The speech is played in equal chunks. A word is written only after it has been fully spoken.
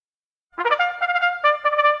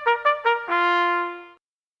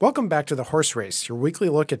Welcome back to The Horse Race, your weekly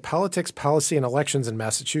look at politics, policy, and elections in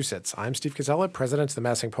Massachusetts. I'm Steve Casella, president of the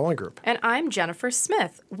Massing Polling Group. And I'm Jennifer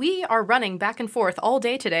Smith. We are running back and forth all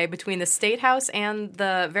day today between the State House and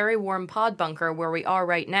the very warm pod bunker where we are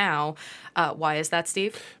right now. Why is that,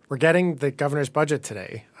 Steve? We're getting the governor's budget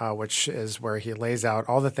today, which is where he lays out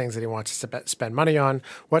all the things that he wants to spend money on,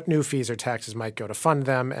 what new fees or taxes might go to fund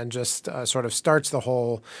them, and just sort of starts the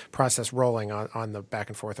whole process rolling on the back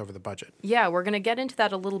and forth over the budget. Yeah, we're going to get into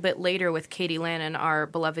that a little bit later with Katie Lannan, our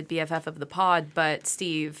beloved BFF of the pod. But,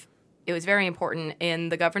 Steve, it was very important in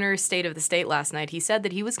the governor's State of the State last night. He said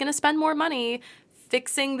that he was going to spend more money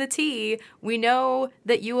fixing the T. We know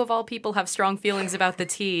that you, of all people, have strong feelings about the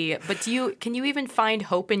T, but can you even find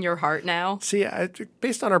hope in your heart now? See,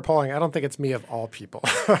 based on our polling, I don't think it's me of all people.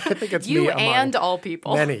 I think it's you me and all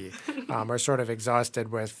people. Many are sort of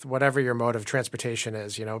exhausted with whatever your mode of transportation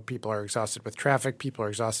is. You know, people are exhausted with traffic. People are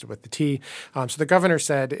exhausted with the T. So the governor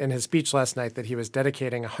said in his speech last night that he was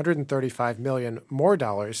dedicating $135 million more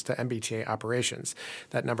dollars to MBTA operations.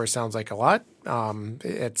 That number sounds like a lot.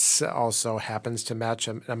 It also happens to match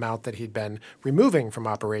an amount that he'd been removing from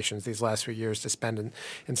operations these last few years to spend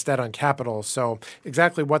instead on capital. So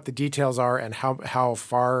exactly what the details are and how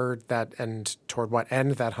far that and toward what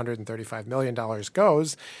end that $135 million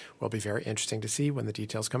goes will be very interesting to see when the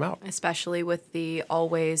details come out. Especially with the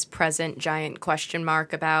always present giant question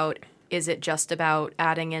mark about, is it just about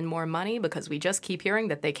adding in more money? Because we just keep hearing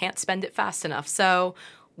that they can't spend it fast enough. So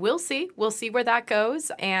we'll see. We'll see where that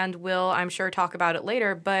goes, and we'll, I'm sure, talk about it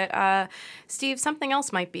later. But, Steve, something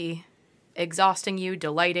else might be exhausting you,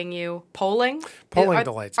 delighting you. Polling? Polling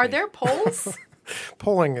delights me. Are there polls?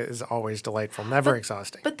 Polling is always delightful, never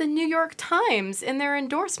exhausting. But the New York Times, in their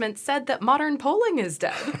endorsement, said that modern polling is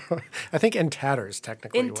dead. I think in tatters,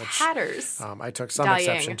 technically. In tatters. I took some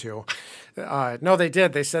exception to. No, they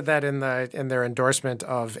did. They said that in their endorsement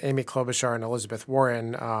of Amy Klobuchar and Elizabeth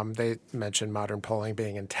Warren. They mentioned modern polling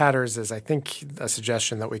being in tatters as, I think, a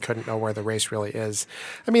suggestion that we couldn't know where the race really is.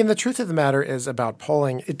 I mean, the truth of the matter is about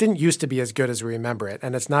polling, it didn't used to be as good as we remember it,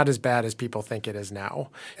 and it's not as bad as people think it is now.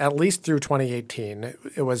 At least through 2018,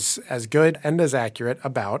 it was as good and as accurate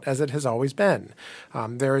about as it has always been.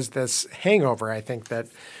 There is this hangover, I think, that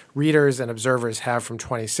readers and observers have from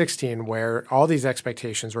 2016 where all these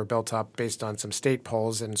expectations were built up based on some state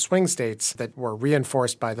polls in swing states that were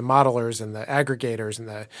reinforced by the modelers and the aggregators and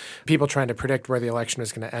the people trying to predict where the election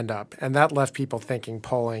was going to end up. And that left people thinking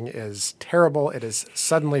polling is terrible. It is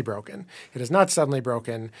suddenly broken. It is not suddenly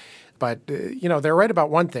broken. But, they're right about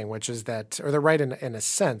one thing, which is that, or they're right in a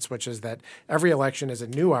sense, which is that every election is a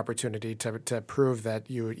new opportunity to prove that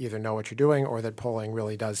you either know what you're doing or that polling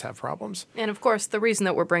really does have problems. And, of course, the reason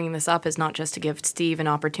that we're bringing this up is not just to give Steve an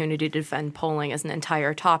opportunity to defend polling as an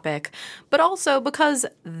entire topic, but also because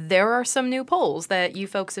there are some new polls that you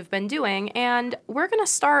folks have been doing, and we're going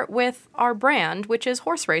to start with our brand, which is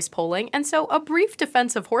horse race polling. And so a brief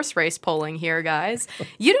defense of horse race polling here, guys.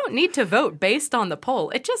 You don't need to vote based on the poll.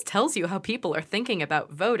 It just tells you how people are thinking about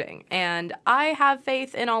voting. And I have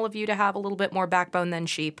faith in all of you to have a little bit more backbone than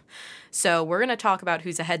sheep. So we're going to talk about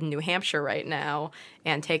who's ahead in New Hampshire right now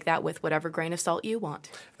and take that with whatever grain of salt you want.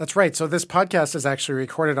 That's right. So this podcast is actually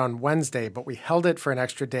recorded on Wednesday, but we held it for an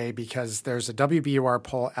extra day because there's a WBUR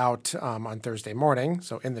poll out on Thursday morning.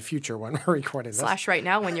 So in the future when we're recording this. / right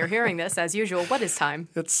now when you're hearing this, as usual, what is time?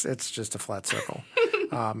 It's just a flat circle.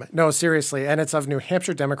 No, seriously. And it's of New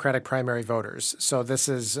Hampshire Democratic primary voters. So this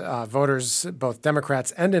is voters, both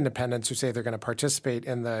Democrats and independents, who say they're going to participate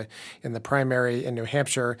in the primary in New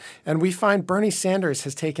Hampshire. And we find Bernie Sanders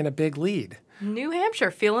has taken a big lead. New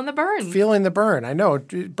Hampshire, feeling the burn. Feeling the burn. I know.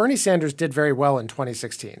 Bernie Sanders did very well in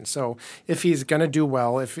 2016. So if he's going to do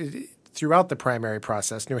well, throughout the primary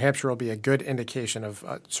process, New Hampshire will be a good indication of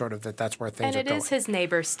sort of that's where things are going. And it is his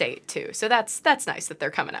neighbor state, too. So that's nice that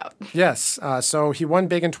they're coming out. Yes. So he won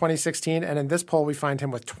big in 2016. And in this poll, we find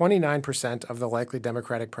him with 29% of the likely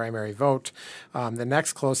Democratic primary vote. The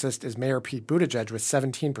next closest is Mayor Pete Buttigieg with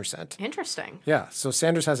 17%. Interesting. Yeah. So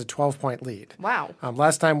Sanders has a 12-point lead. Wow.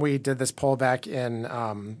 Last time we did this poll back in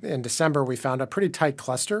December, we found a pretty tight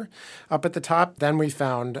cluster up at the top. Then we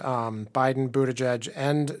found Biden, Buttigieg,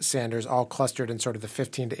 and Sanders all clustered in sort of the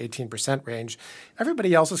 15 to 18% range.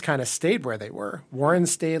 Everybody else has kind of stayed where they were. Warren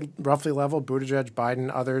stayed roughly level, Buttigieg, Biden,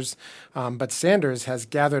 others. But Sanders has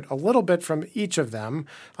gathered a little bit from each of them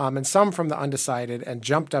and some from the undecided and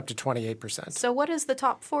jumped up to 28%. So what is the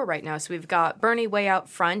top four right now? So we've got Bernie way out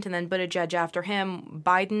front and then Buttigieg after him.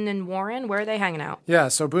 Biden and Warren, where are they hanging out? Yeah,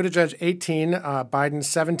 so Buttigieg 18, Biden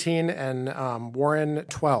 17, and Warren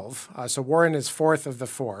 12. So Warren is fourth of the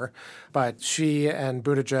four, but she and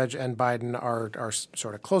Buttigieg and and Biden are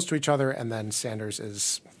sort of close to each other, and then Sanders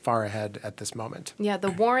is far ahead at this moment. Yeah, the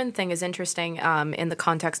Warren thing is interesting in the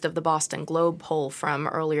context of the Boston Globe poll from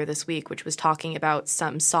earlier this week, which was talking about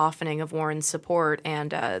some softening of Warren's support.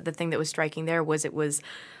 And the thing that was striking there was it was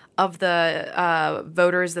of the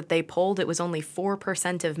voters that they polled, it was only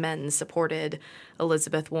 4% of men supported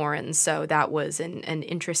Elizabeth Warren. So that was an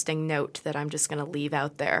interesting note that I'm just going to leave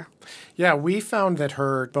out there. Yeah, we found that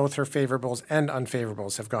both her favorables and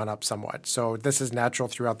unfavorables have gone up somewhat. So this is natural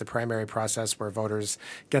throughout the primary process where voters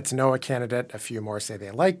get to know a candidate. A few more say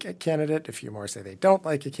they like a candidate. A few more say they don't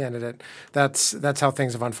like a candidate. That's how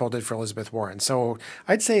things have unfolded for Elizabeth Warren. So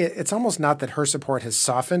I'd say it's almost not that her support has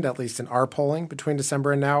softened, at least in our polling between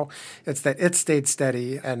December and now. It's that it stayed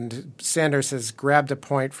steady, and Sanders has grabbed a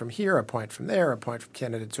point from here, a point from there, a point from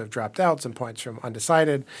candidates who have dropped out, some points from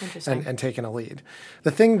undecided, and taken a lead.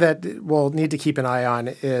 The thing that we'll need to keep an eye on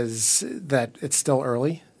is that it's still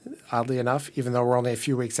early. Oddly enough, even though we're only a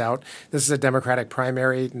few weeks out. This is a Democratic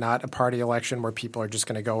primary, not a party election where people are just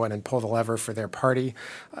going to go in and pull the lever for their party.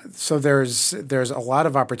 So there's a lot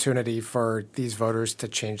of opportunity for these voters to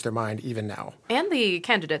change their mind even now. And the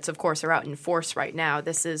candidates, of course, are out in force right now.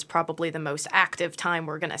 This is probably the most active time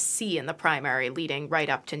we're going to see in the primary leading right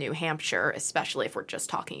up to New Hampshire, especially if we're just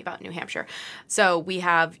talking about New Hampshire. So we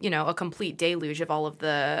have, a complete deluge of all of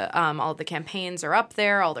the campaigns are up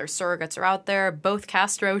there, all their surrogates are out there. Both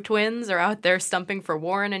Castro twins are out there stumping for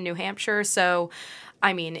Warren in New Hampshire. So,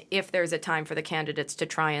 if there's a time for the candidates to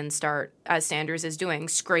try and start, as Sanders is doing,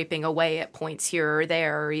 scraping away at points here or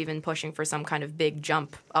there, or even pushing for some kind of big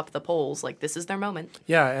jump up the polls, this is their moment.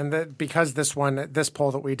 Yeah, and because this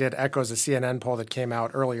poll that we did echoes a CNN poll that came out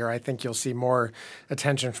earlier, I think you'll see more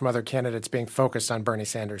attention from other candidates being focused on Bernie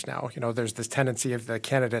Sanders now. There's this tendency of the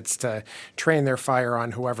candidates to train their fire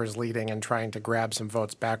on whoever's leading and trying to grab some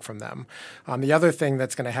votes back from them. The other thing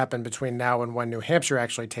that's going to happen between now and when New Hampshire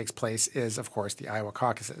actually takes place is, of course, the Iowa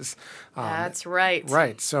caucuses. That's right.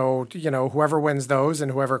 Right. So, whoever wins those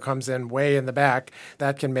and whoever comes in way in the back,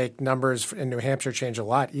 that can make numbers in New Hampshire change a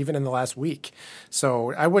lot, even in the last week.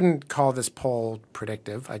 So I wouldn't call this poll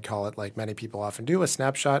predictive. I'd call it, like many people often do, a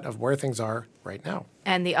snapshot of where things are right now.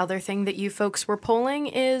 And the other thing that you folks were polling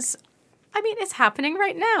is, it's happening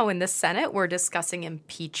right now in the Senate. We're discussing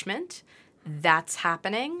impeachment. That's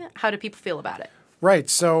happening. How do people feel about it?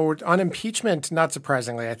 Right. So on impeachment, not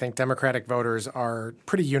surprisingly, I think Democratic voters are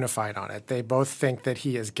pretty unified on it. They both think that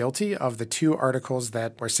he is guilty of the two articles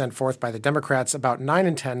that were sent forth by the Democrats. About 9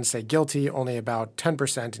 in 10 say guilty, only about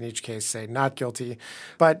 10% in each case say not guilty.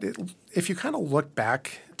 But if you kind of look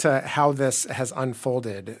back to how this has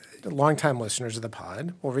unfolded, longtime listeners of the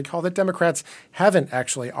pod will recall that Democrats haven't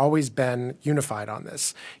actually always been unified on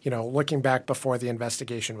this. Looking back before the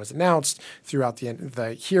investigation was announced, throughout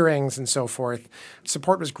the hearings and so forth,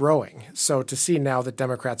 support was growing. So to see now that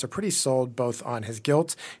Democrats are pretty sold both on his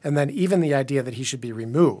guilt and then even the idea that he should be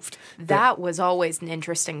removed. That was always an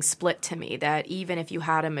interesting split to me, that even if you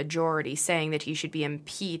had a majority saying that he should be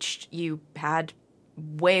impeached, you had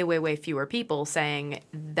way, way, way fewer people saying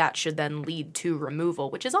that should then lead to removal,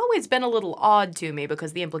 which has always been a little odd to me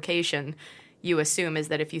because the implication you assume is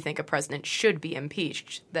that if you think a president should be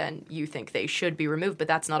impeached, then you think they should be removed, but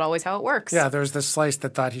that's not always how it works. Yeah, there's this slice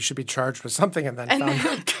that thought he should be charged with something and then found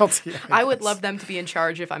not guilty. I would love them to be in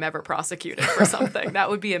charge if I'm ever prosecuted for something. That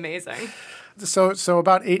would be amazing. So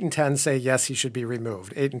about 8 in 10 say yes, he should be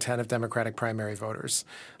removed. 8 in 10 of Democratic primary voters.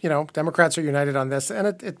 Democrats are united on this, and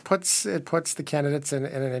it puts the candidates in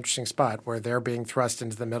an interesting spot where they're being thrust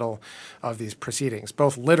into the middle of these proceedings,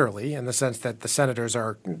 both literally in the sense that the senators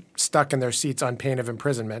are stuck in their seats on pain of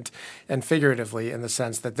imprisonment, and figuratively in the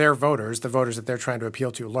sense that their voters, the voters that they're trying to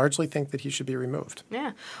appeal to, largely think that he should be removed.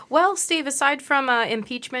 Yeah. Well, Steve, aside from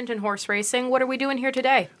impeachment and horse racing, what are we doing here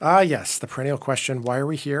today? Yes, the perennial question: why are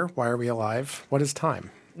we here? Why are we alive? What is time?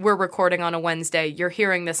 We're recording on a Wednesday. You're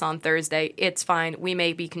hearing this on Thursday. It's fine. We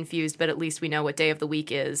may be confused, but at least we know what day of the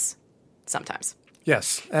week is sometimes.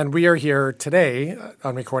 Yes, and we are here today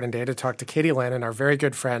on recording day to talk to Katie Lannan, our very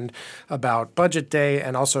good friend, about Budget Day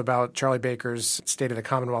and also about Charlie Baker's State of the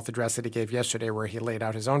Commonwealth address that he gave yesterday where he laid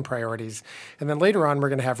out his own priorities. And then later on, we're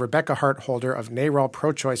going to have Rebecca Hart Holder of NARAL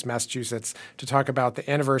Pro-Choice Massachusetts to talk about the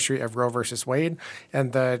anniversary of Roe versus Wade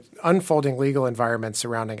and the unfolding legal environment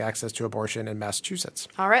surrounding access to abortion in Massachusetts.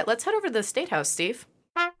 All right, let's head over to the State House, Steve.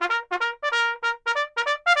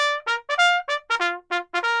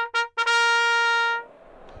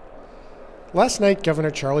 Last night,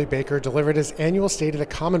 Governor Charlie Baker delivered his annual State of the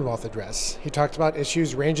Commonwealth address. He talked about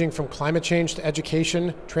issues ranging from climate change to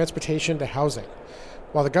education, transportation to housing.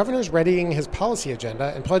 While the governor's readying his policy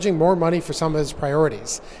agenda and pledging more money for some of his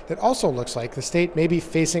priorities, it also looks like the state may be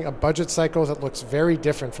facing a budget cycle that looks very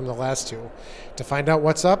different from the last two. To find out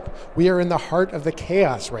what's up, we are in the heart of the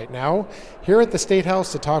chaos right now, here at the State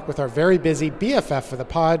House to talk with our very busy BFF for the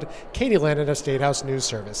pod, Katie Lannan of State House News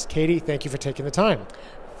Service. Katie, thank you for taking the time.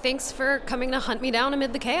 Thanks for coming to hunt me down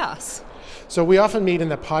amid the chaos. So we often meet in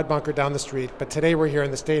the pod bunker down the street, but today we're here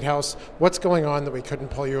in the State House. What's going on that we couldn't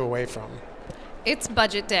pull you away from? It's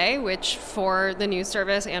budget day, which for the news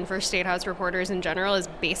service and for State House reporters in general is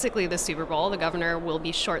basically the Super Bowl. The governor will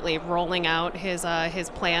be shortly rolling out his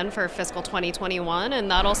plan for fiscal 2021, and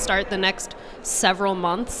that'll start the next several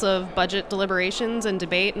months of budget deliberations and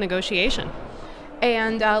debate and negotiation.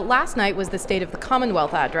 And last night was the State of the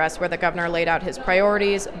Commonwealth address where the governor laid out his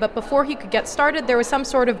priorities, but before he could get started, there was some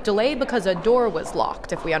sort of delay because a door was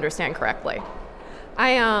locked, if we understand correctly.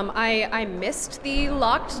 I missed the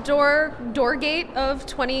locked door gate of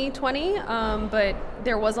 2020, but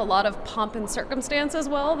there was a lot of pomp and circumstance as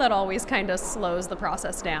well that always kind of slows the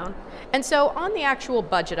process down. And so on the actual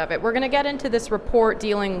budget of it, we're going to get into this report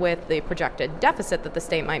dealing with the projected deficit that the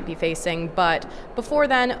state might be facing, but before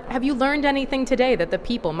then, have you learned anything today that the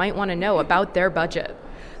people might want to know about their budget?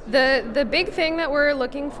 The big thing that we're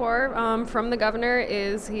looking for from the governor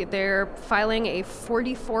is they're filing a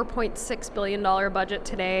 $44.6 billion budget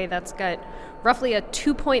today. That's got roughly a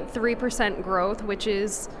 2.3% growth, which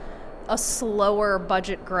is a slower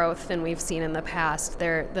budget growth than we've seen in the past.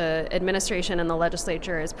 The administration and the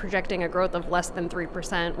legislature is projecting a growth of less than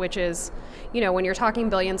 3%, which is, when you're talking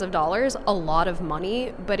billions of dollars, a lot of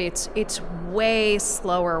money, but it's way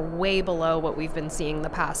slower, way below what we've been seeing the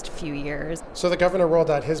past few years. So the governor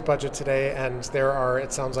rolled out his budget today, and there are,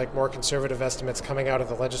 it sounds like, more conservative estimates coming out of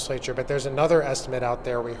the legislature, but there's another estimate out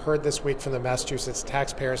there we heard this week from the Massachusetts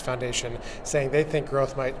Taxpayers Foundation saying they think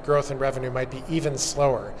growth and revenue might be even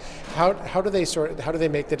slower. How do they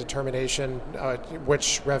make the determination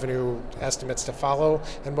which revenue estimates to follow,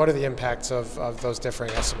 and what are the impacts of those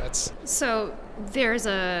differing estimates? So there's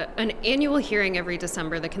an annual hearing every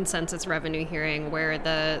December, the consensus revenue hearing, where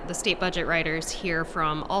the state budget writers hear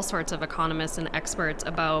from all sorts of economists and experts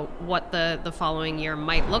about what the following year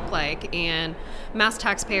might look like. And Mass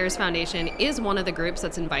Taxpayers Foundation is one of the groups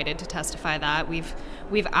that's invited to testify that.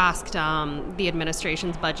 We've asked the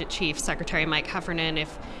administration's budget chief, Secretary Mike Heffernan,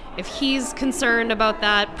 if he's concerned about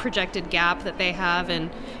that projected gap that they have,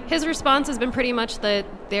 and his response has been pretty much that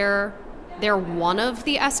they're one of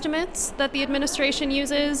the estimates that the administration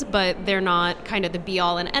uses, but they're not kind of the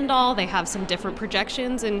be-all and end-all. They have some different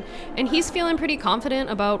projections, and he's feeling pretty confident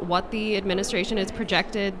about what the administration has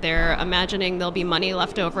projected. They're imagining there'll be money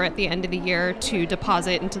left over at the end of the year to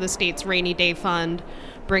deposit into the state's rainy day fund,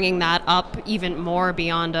 bringing that up even more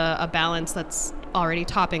beyond a balance that's already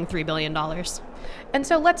topping $3 billion. And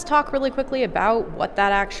so let's talk really quickly about what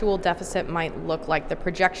that actual deficit might look like. The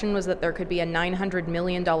projection was that there could be a $900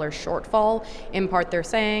 million shortfall. In part, they're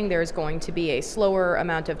saying there's going to be a slower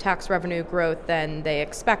amount of tax revenue growth than they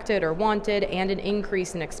expected or wanted, and an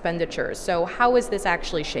increase in expenditures. So how is this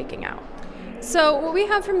actually shaking out? So what we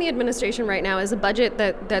have from the administration right now is a budget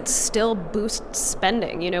that still boosts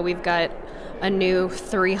spending. We've got a new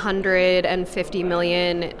 $350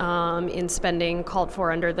 million in spending called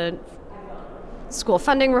for under the school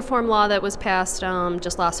funding reform law that was passed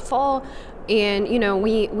just last fall. And,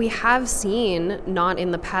 we have seen, not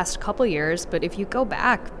in the past couple years, but if you go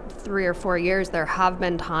back 3 or 4 years, there have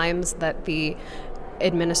been times that the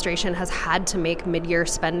administration has had to make mid-year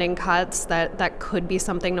spending cuts that could be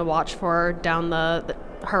something to watch for down the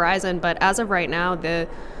horizon. But as of right now, the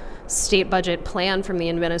state budget plan from the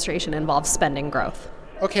administration involves spending growth.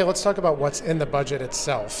 Okay, let's talk about what's in the budget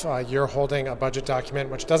itself. You're holding a budget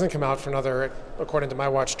document which doesn't come out for another, according to my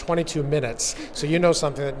watch, 22 minutes. So you know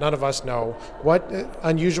something that none of us know. What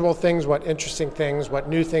unusual things, what interesting things, what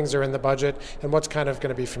new things are in the budget, and what's kind of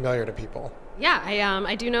going to be familiar to people? Yeah,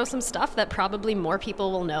 I do know some stuff that probably more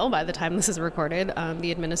people will know by the time this is recorded.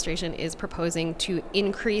 The administration is proposing to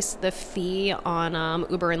increase the fee on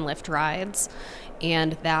Uber and Lyft rides,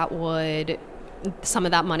 and that would some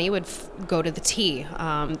of that money would go to the T.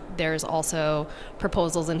 There's also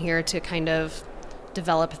proposals in here to kind of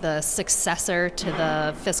develop the successor to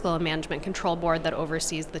the Fiscal and Management Control Board that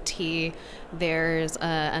oversees the T. There's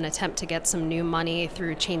an attempt to get some new money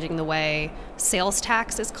through changing the way sales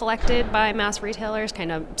tax is collected by mass retailers,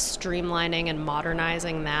 kind of streamlining and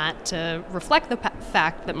modernizing that to reflect the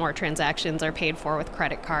fact that more transactions are paid for with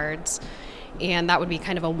credit cards. and that would be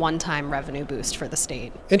kind of a one-time revenue boost for the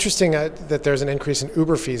state. Interesting that there's an increase in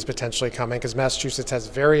Uber fees potentially coming, because Massachusetts has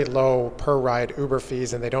very low per-ride Uber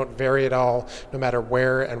fees, and they don't vary at all no matter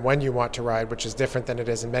where and when you want to ride, which is different than it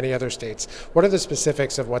is in many other states. What are the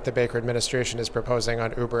specifics of what the Baker administration is proposing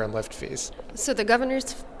on Uber and Lyft fees? So the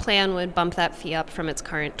governor's plan would bump that fee up from its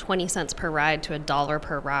current 20 cents per ride to $1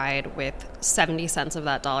 per ride, with 70 cents of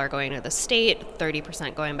that dollar going to the state,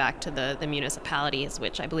 30% going back to the municipalities,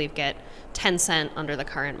 which I believe get 10 cents under the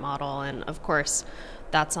current model. And of course,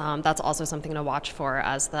 that's also something to watch for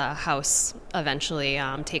as the House eventually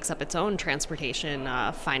takes up its own transportation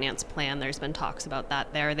finance plan. There's been talks about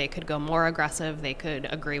that there. They could go more aggressive. They could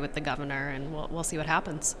agree with the governor, and we'll see what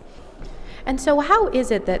happens. And so how is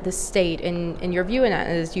it that the state, in your view, and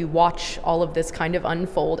as you watch all of this kind of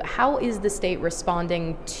unfold, how is the state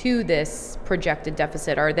responding to this projected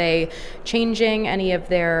deficit? Are they changing any of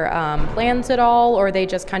their plans at all, or are they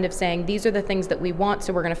just kind of saying, these are the things that we want,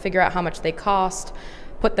 so we're going to figure out how much they cost,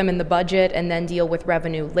 put them in the budget, and then deal with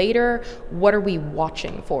revenue later? What are we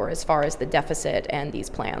watching for as far as the deficit and these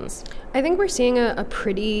plans? I think we're seeing a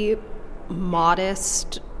pretty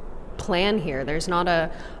modest plan here. There's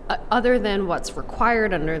not other than what's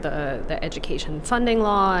required under the education funding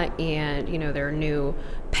law, and there are new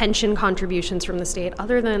pension contributions from the state.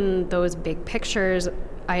 Other than those big pictures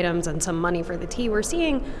items and some money for the T, we're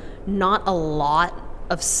seeing not a lot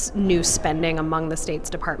of new spending among the state's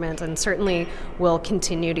departments, and certainly we'll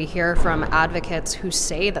continue to hear from advocates who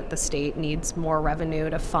say that the state needs more revenue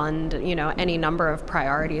to fund any number of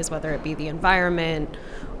priorities, whether it be the environment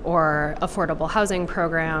or affordable housing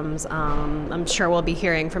programs. I'm sure we'll be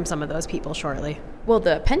hearing from some of those people shortly. Well,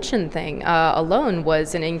 the pension thing alone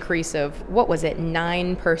was an increase of,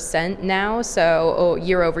 9% now? So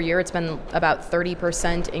year over year, it's been about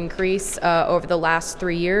 30% increase over the last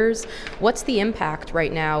 3 years. What's the impact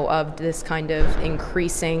right now of this kind of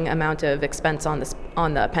increasing amount of expense on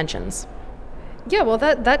the pensions? Yeah, well,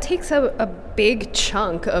 that takes a big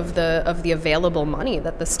chunk of the available money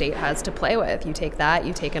that the state has to play with. You take that,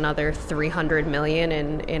 you take another $300 million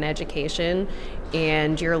in education,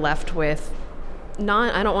 and you're left with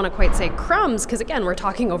I don't want to quite say crumbs, because again, we're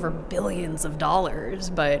talking over billions of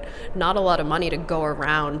dollars, but not a lot of money to go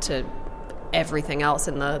around to everything else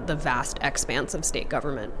in the vast expanse of state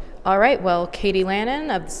government. All right. Well, Katie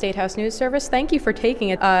Lannan of the State House News Service, thank you for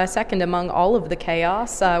taking a second among all of the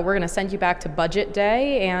chaos. We're going to send you back to Budget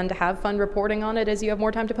Day and have fun reporting on it as you have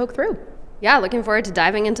more time to poke through. Yeah, looking forward to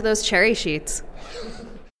diving into those cherry sheets.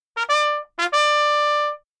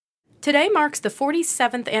 Today marks the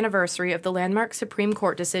 47th anniversary of the landmark Supreme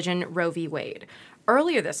Court decision Roe v. Wade.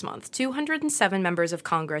 Earlier this month, 207 members of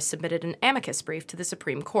Congress submitted an amicus brief to the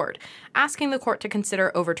Supreme Court, asking the court to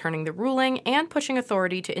consider overturning the ruling and pushing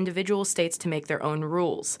authority to individual states to make their own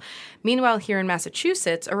rules. Meanwhile, here in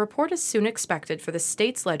Massachusetts, a report is soon expected for the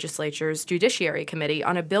state's legislature's Judiciary Committee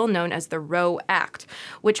on a bill known as the ROE Act,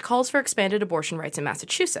 which calls for expanded abortion rights in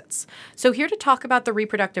Massachusetts. So here to talk about the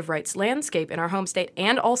reproductive rights landscape in our home state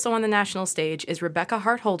and also on the national stage is Rebecca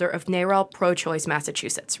Hart Holder of NARAL Pro-Choice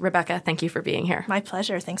Massachusetts. Rebecca, thank you for being here. My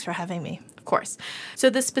pleasure. Thanks for having me. Of course. So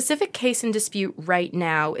the specific case in dispute right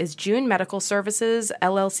now is June Medical Services,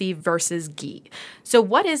 LLC versus Gee. So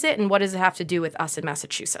what is it, and what does it have to do with us in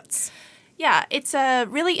Massachusetts? Yeah, it's a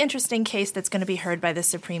really interesting case that's going to be heard by the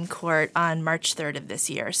Supreme Court on March 3rd of this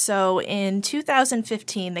year. So in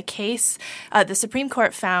 2015, the Supreme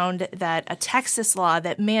Court found that a Texas law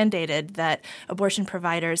that mandated that abortion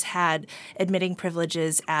providers had admitting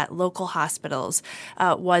privileges at local hospitals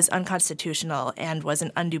was unconstitutional and was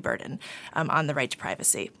an undue burden on the right to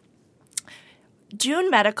privacy. June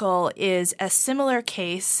Medical is a similar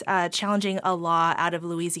case challenging a law out of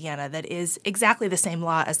Louisiana that is exactly the same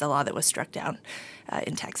law as the law that was struck down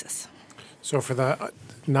in Texas. So for the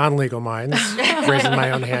non-legal minds, raising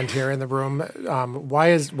my own hand here in the room,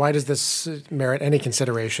 why does this merit any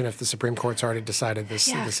consideration if the Supreme Court's already decided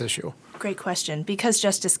this issue? Great question, because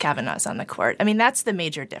Justice Kavanaugh's on the court. I mean, that's the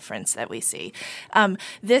major difference that we see.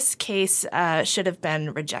 This case should have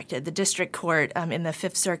been rejected. The district court in the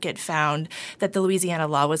Fifth Circuit found that the Louisiana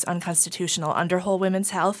law was unconstitutional under Whole Women's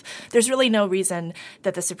Health. There's really no reason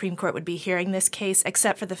that the Supreme Court would be hearing this case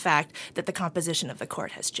except for the fact that the composition of the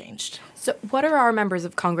court has changed. So what are our members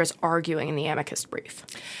of Congress arguing in the amicus brief?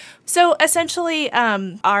 So essentially,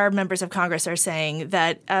 our members of Congress are saying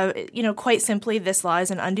that, quite simply, this law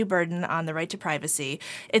is an undue burden on the right to privacy.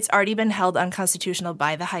 It's already been held unconstitutional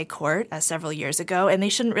by the High Court several years ago, and they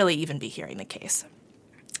shouldn't really even be hearing the case.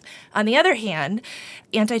 On the other hand,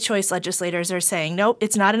 anti-choice legislators are saying, nope,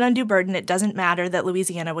 it's not an undue burden. It doesn't matter that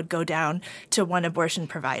Louisiana would go down to one abortion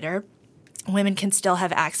provider. women can still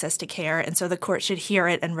have access to care, and so the court should hear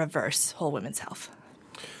it and reverse Whole Women's Health.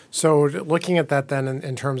 So looking at that then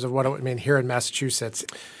in terms of what it would mean here in Massachusetts,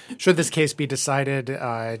 should this case be decided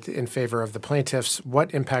in favor of the plaintiffs,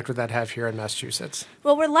 what impact would that have here in Massachusetts?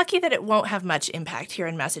 Well, we're lucky that it won't have much impact here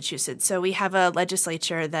in Massachusetts. So we have a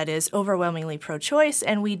legislature that is overwhelmingly pro-choice,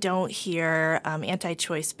 and we don't hear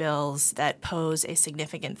anti-choice bills that pose a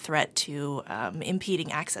significant threat to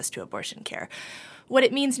impeding access to abortion care. What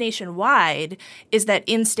it means nationwide is that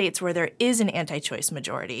in states where there is an anti-choice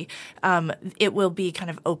majority, it will be kind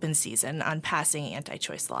of open season on passing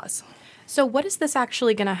anti-choice laws. So what is this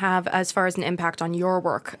actually going to have as far as an impact on your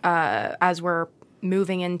work as we're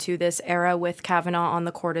moving into this era with Kavanaugh on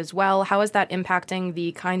the court as well? How is that impacting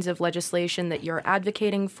the kinds of legislation that you're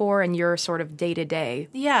advocating for and your sort of day-to-day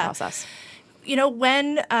process? You know,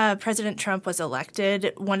 when President Trump was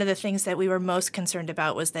elected, one of the things that we were most concerned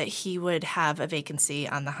about was that he would have a vacancy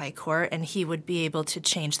on the high court and he would be able to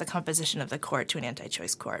change the composition of the court to an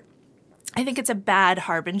anti-choice court. I think it's a bad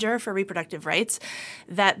harbinger for reproductive rights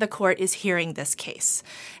that the court is hearing this case.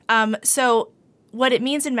 So what it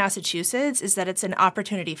means in Massachusetts is that it's an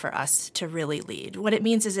opportunity for us to really lead. What it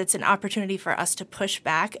means is it's an opportunity for us to push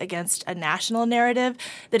back against a national narrative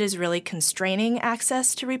that is really constraining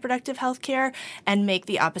access to reproductive health care and make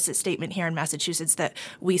the opposite statement here in Massachusetts that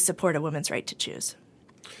we support a woman's right to choose.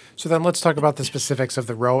 So then let's talk about the specifics of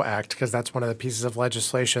the ROE Act, because that's one of the pieces of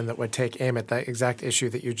legislation that would take aim at the exact issue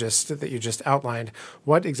that you just outlined.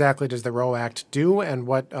 What exactly does the ROE Act do, and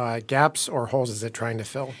what gaps or holes is it trying to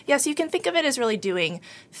fill? Yeah, so you can think of it as really doing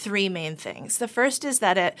three main things. The first is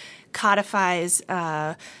that it codifies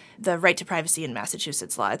the right to privacy in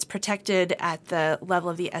Massachusetts law. It's protected at the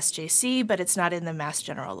level of the SJC, but it's not in the Mass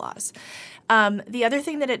General laws. The other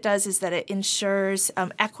thing that it does is that it ensures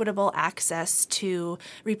equitable access to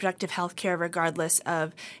reproductive health care regardless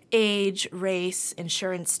of age, race,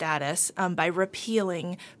 insurance status by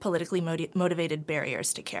repealing politically motivated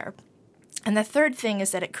barriers to care. And the third thing is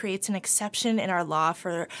that it creates an exception in our law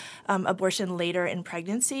for abortion later in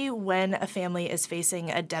pregnancy when a family is facing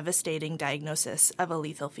a devastating diagnosis of a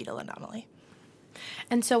lethal fetal anomaly.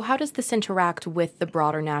 And so how does this interact with the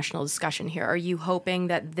broader national discussion here? Are you hoping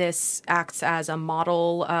that this acts as a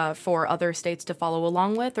model for other states to follow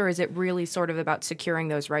along with, or is it really sort of about securing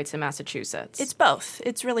those rights in Massachusetts? It's both.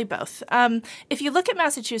 It's really both. If you look at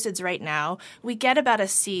Massachusetts right now, we get about a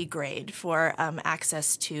C grade for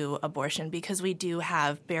access to abortion because we do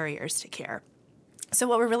have barriers to care. So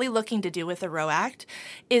what we're really looking to do with the ROE Act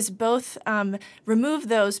is both remove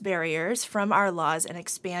those barriers from our laws and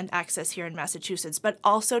expand access here in Massachusetts, but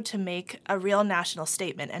also to make a real national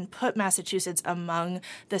statement and put Massachusetts among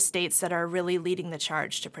the states that are really leading the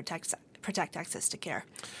charge to protect access to care.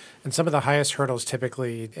 And some of the highest hurdles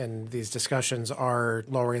typically in these discussions are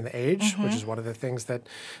lowering the age, which is one of the things that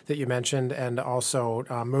you mentioned, and also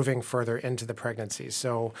moving further into the pregnancy.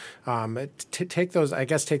 So take those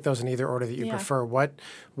in either order that you prefer. What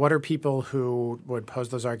are people who would pose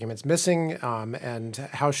those arguments missing, and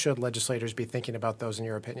how should legislators be thinking about those in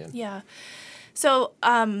your opinion? Yeah. So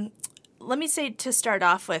let me say to start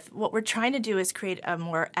off with, what we're trying to do is create a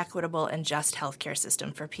more equitable and just healthcare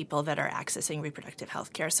system for people that are accessing reproductive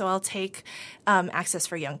health care. So I'll take access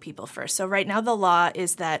for young people first. So right now the law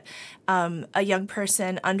is that a young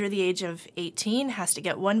person under the age of 18 has to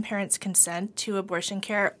get one parent's consent to abortion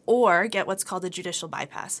care or get what's called a judicial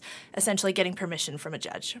bypass, essentially getting permission from a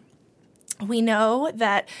judge. We know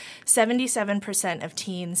that 77% of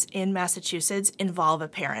teens in Massachusetts involve a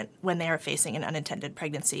parent when they are facing an unintended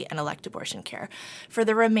pregnancy and elect abortion care. For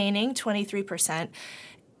the remaining 23%,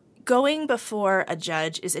 going before a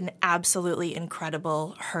judge is an absolutely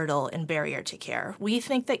incredible hurdle and barrier to care. We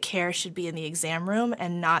think that care should be in the exam room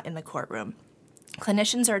and not in the courtroom.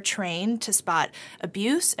 Clinicians are trained to spot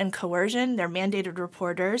abuse and coercion. They're mandated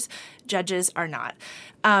reporters. Judges are not.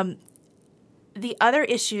 The other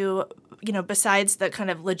issue, besides the kind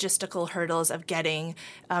of logistical hurdles of getting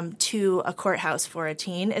to a courthouse for a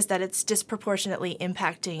teen, is that it's disproportionately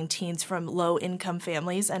impacting teens from low-income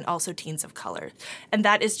families and also teens of color. And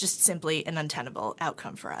that is just simply an untenable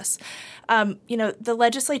outcome for us. The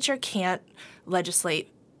legislature can't legislate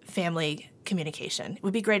family communication. It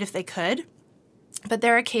would be great if they could. But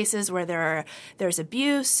there are cases where there's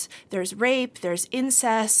abuse, there's rape, there's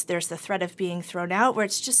incest, there's the threat of being thrown out, where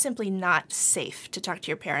it's just simply not safe to talk to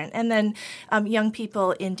your parent. And then young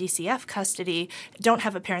people in DCF custody don't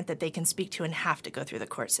have a parent that they can speak to and have to go through the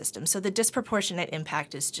court system. So the disproportionate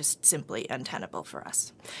impact is just simply untenable for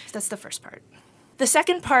us. So that's the first part. The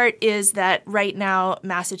second part is that right now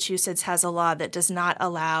Massachusetts has a law that does not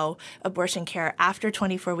allow abortion care after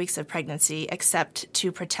 24 weeks of pregnancy except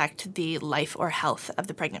to protect the life or health of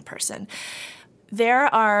the pregnant person.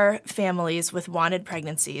 There are families with wanted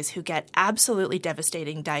pregnancies who get absolutely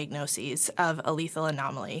devastating diagnoses of a lethal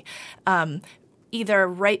anomaly, either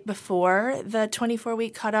right before the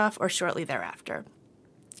 24-week cutoff or shortly thereafter.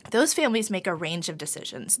 Those families make a range of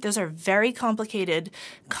decisions. Those are very complicated,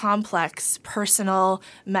 complex, personal,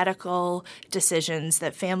 medical decisions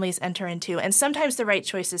that families enter into, and sometimes the right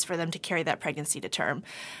choice is for them to carry that pregnancy to term.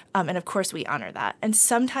 And of course, we honor that. And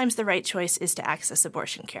sometimes the right choice is to access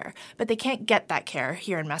abortion care, but they can't get that care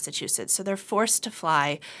here in Massachusetts. So they're forced to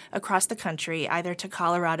fly across the country, either to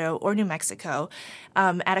Colorado or New Mexico,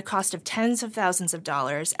 at a cost of tens of thousands of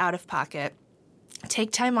dollars out of pocket,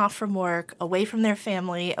 take time off from work, away from their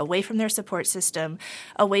family, away from their support system,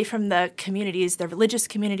 away from the communities, the religious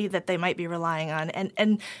community that they might be relying on.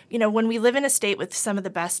 And you know, when we live in a state with some of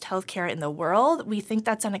the best healthcare in the world, we think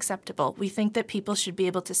that's unacceptable. We think that people should be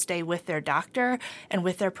able to stay with their doctor and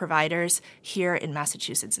with their providers here in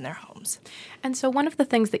Massachusetts in their homes. And so one of the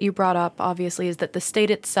things that you brought up, obviously, is that the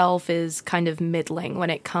state itself is kind of middling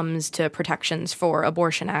when it comes to protections for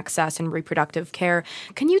abortion access and reproductive care.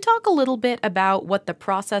 Can you talk a little bit about what the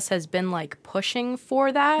process has been like pushing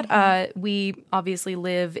for that? Mm-hmm. We obviously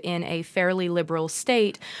live in a fairly liberal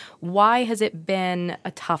state. Why has it been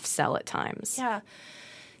a tough sell at times? Yeah.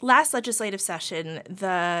 Last legislative session,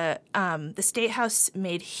 the State House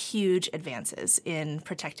made huge advances in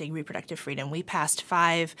protecting reproductive freedom. We passed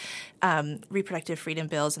 5 reproductive freedom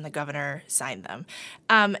bills, and the governor signed them.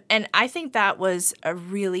 And I think that was a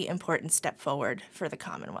really important step forward for the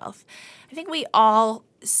Commonwealth. I think we all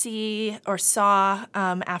see or saw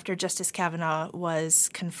after Justice Kavanaugh was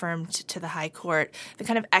confirmed to the High Court the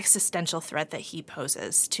kind of existential threat that he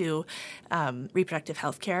poses to reproductive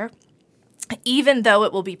health care. Even though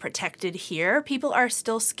it will be protected here, people are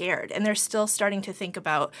still scared, and they're still starting to think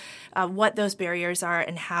about what those barriers are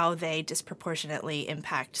and how they disproportionately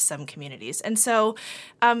impact some communities. And so,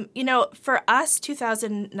 for us,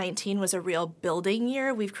 2019 was a real building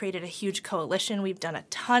year. We've created a huge coalition. We've done a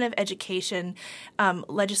ton of education.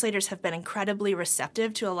 Legislators have been incredibly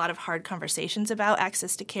receptive to a lot of hard conversations about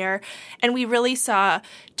access to care. And we really saw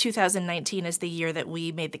 2019 as the year that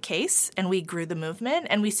we made the case and we grew the movement,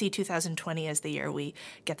 and we see 2020 as the year we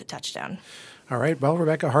get the touchdown. All right. Well,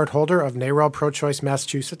 Rebecca Hart Holder of NARAL Pro-Choice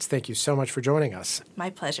Massachusetts, thank you so much for joining us. My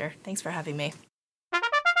pleasure. Thanks for having me.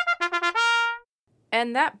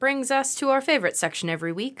 And that brings us to our favorite section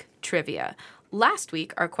every week, trivia. Last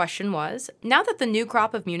week, our question was, now that the new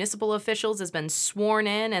crop of municipal officials has been sworn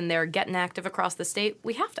in and they're getting active across the state,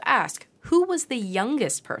 we have to ask, who was the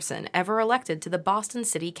youngest person ever elected to the Boston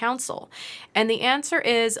City Council? And the answer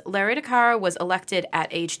is Larry DeCara was elected at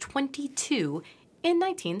age 22 in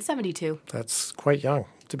 1972. That's quite young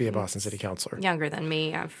to be a Boston City Councilor. Younger than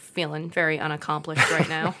me. I'm feeling very unaccomplished right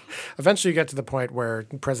now. Eventually you get to the point where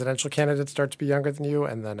presidential candidates start to be younger than you,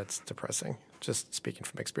 and then it's depressing. Just speaking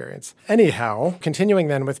from experience. Anyhow, continuing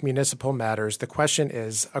then with municipal matters, the question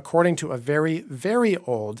is, according to a very, very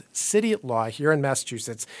old city law here in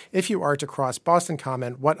Massachusetts, if you are to cross Boston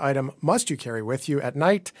Common, what item must you carry with you at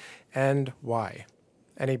night and why?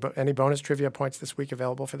 Any bonus trivia points this week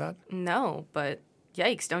available for that? No, but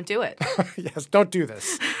yikes, don't do it. Yes, don't do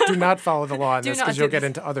this. Do not follow the law on this because you'll get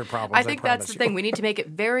into other problems. I think that's the thing. We need to make it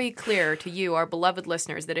very clear to you, our beloved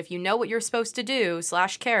listeners, that if you know what you're supposed to do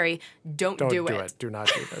 /carry, don't do it. Do not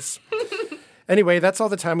do this. Anyway, that's all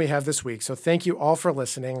the time we have this week. So thank you all for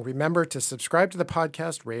listening. Remember to subscribe to the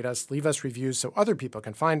podcast, rate us, leave us reviews so other people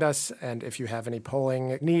can find us. And if you have any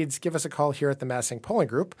polling needs, give us a call here at the Massing Polling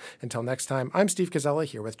Group. Until next time, I'm Steve Cozzella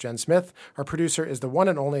here with Jenn Smith. Our producer is the one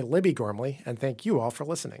and only Libby Gormley. And thank you all for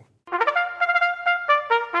listening.